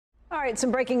right,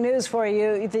 some breaking news for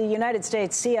you. The United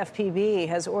States CFPB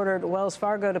has ordered Wells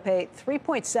Fargo to pay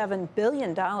 $3.7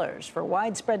 billion for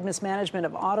widespread mismanagement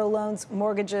of auto loans,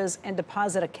 mortgages, and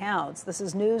deposit accounts. This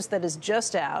is news that is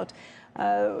just out.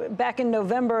 Back in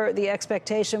November, the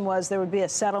expectation was there would be a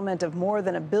settlement of more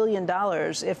than $1 billion.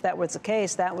 If that was the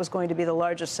case, that was going to be the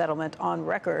largest settlement on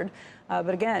record.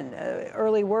 But again,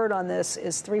 early word on this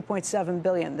is $3.7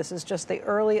 billion. This is just the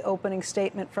early opening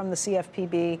statement from the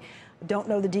CFPB. Don't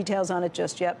know the details on it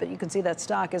just yet, but you can see that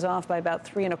stock is off by about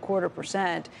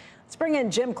 3.25%. Let's bring in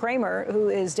Jim Cramer, who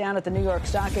is down at the New York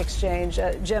Stock Exchange.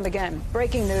 Jim, again,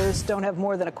 breaking news. Don't have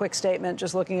more than a quick statement,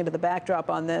 just looking into the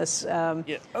backdrop on this.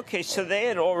 Yeah. Okay, so they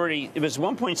had already, it was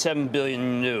 $1.7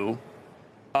 billion new.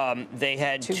 They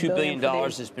had $2 billion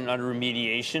that's been under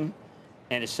remediation,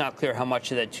 and it's not clear how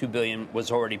much of that $2 billion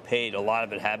was already paid. A lot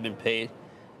of it had been paid.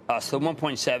 So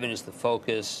 1.7 is the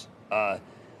focus.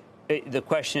 The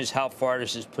question is, how far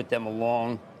does this put them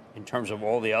along in terms of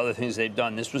all the other things they've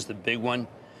done? This was the big one.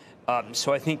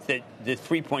 So I think that the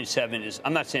 3.7 is,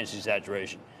 I'm not saying it's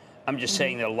exaggeration. I'm just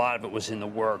saying that a lot of it was in the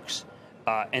works,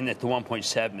 and that the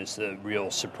 1.7 is the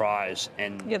real surprise.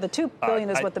 And yeah, the $2 billion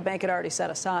is what the bank had already set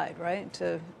aside,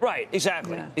 right? Right,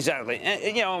 exactly, yeah. Exactly.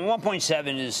 And, you know,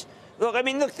 1.7 is, look,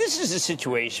 this is a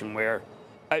situation where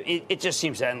it just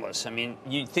seems endless. I mean,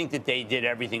 you'd think that they did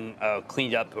everything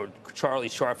cleaned up, or Charlie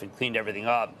Scharf had cleaned everything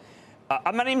up.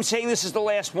 I'm not even saying this is the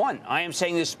last one. I am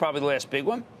saying this is probably the last big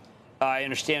one. I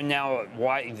understand now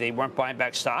why they weren't buying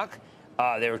back stock.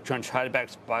 They were trying to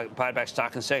buy back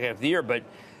stock in the second half of the year. But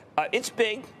it's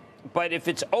big. But if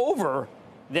it's over,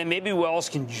 then maybe Wells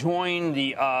can join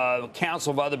the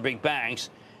council of other big banks.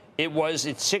 It was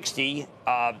at 60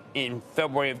 in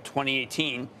February of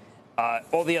 2018.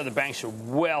 All the other banks are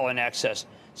well in excess.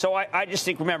 So I just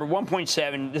think, remember,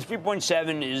 1.7, the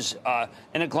 3.7 is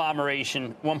an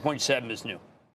agglomeration. 1.7 is new.